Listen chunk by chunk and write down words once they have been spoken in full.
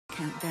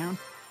countdown,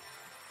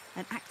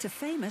 an actor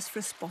famous for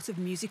a spot of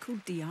musical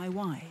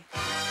DIY.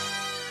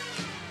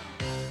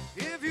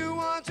 If you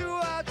want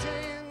to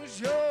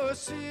change your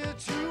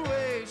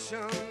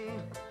situation,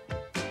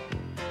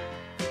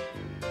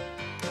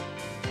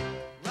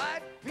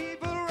 right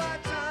people,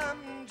 right time,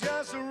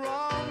 just the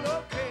wrong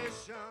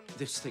location.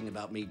 This thing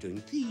about me doing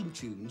theme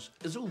tunes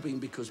has all been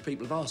because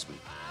people have asked me.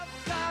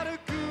 I've got a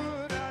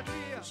good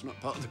idea. It's not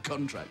part of the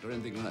contract or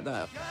anything like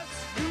that.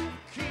 Just you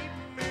keep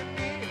me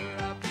near,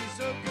 I'll be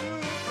so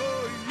good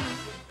for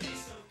you.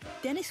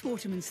 Dennis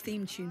Waterman's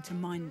theme tune to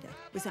Minder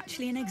was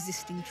actually an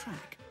existing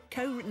track,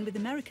 co-written with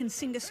American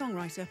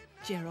singer-songwriter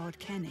Gerard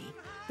Kenny,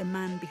 the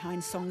man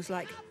behind songs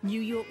like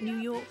New York, New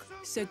York,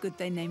 so good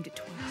they named it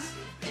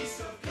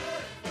twice.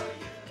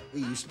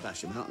 We used to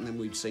bash them out and then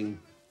we'd sing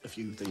a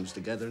few things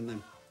together and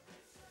then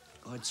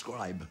I'd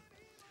scribe.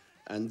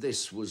 And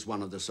this was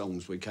one of the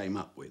songs we came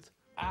up with.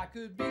 I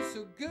could be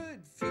so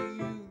good for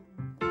you.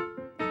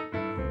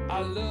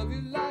 I love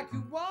you like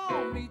you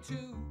want me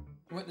to.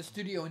 We went in the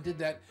studio and did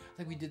that. I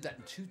think we did that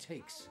in 2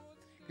 takes.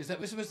 Because that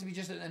was supposed to be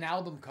just an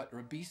album cut or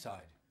a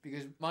B-side.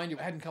 Because Mind You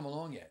hadn't come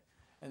along yet.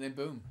 And then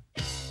boom.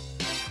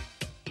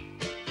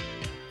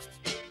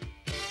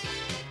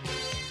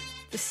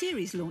 The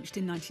series launched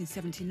in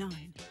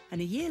 1979,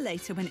 and a year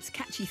later, when its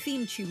catchy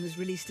theme tune was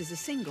released as a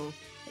single,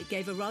 it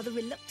gave a rather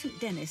reluctant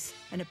Dennis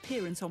an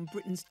appearance on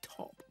Britain's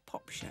top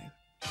pop show.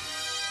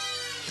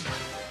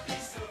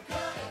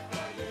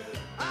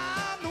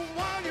 I'm the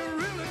one you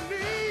really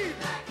need.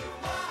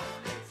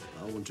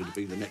 I wanted to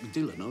be the next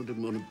Dylan. I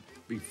didn't want to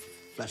be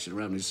flashing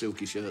around in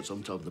silky shirts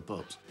on top of the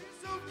pops.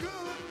 So good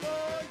for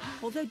you.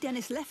 Although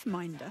Dennis left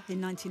Minder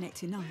in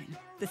 1989,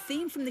 the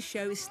theme from the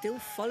show is still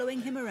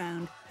following him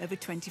around over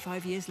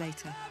 25 years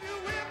later. You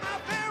in my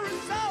very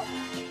soul.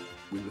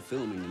 We were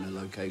filming in a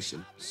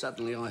location.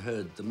 Suddenly I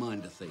heard the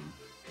Minder theme.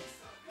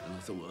 And I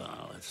thought,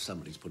 well, if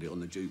somebody's put it on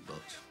the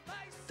jukebox.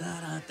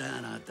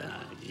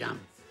 Da-da-da-da-da, yum,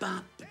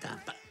 ba, da,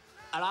 ba.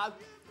 Hello?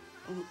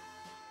 Oh,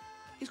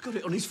 he's got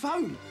it on his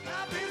phone.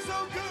 I'll be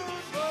so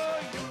good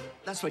for you.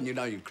 That's when you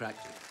know you've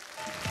cracked it.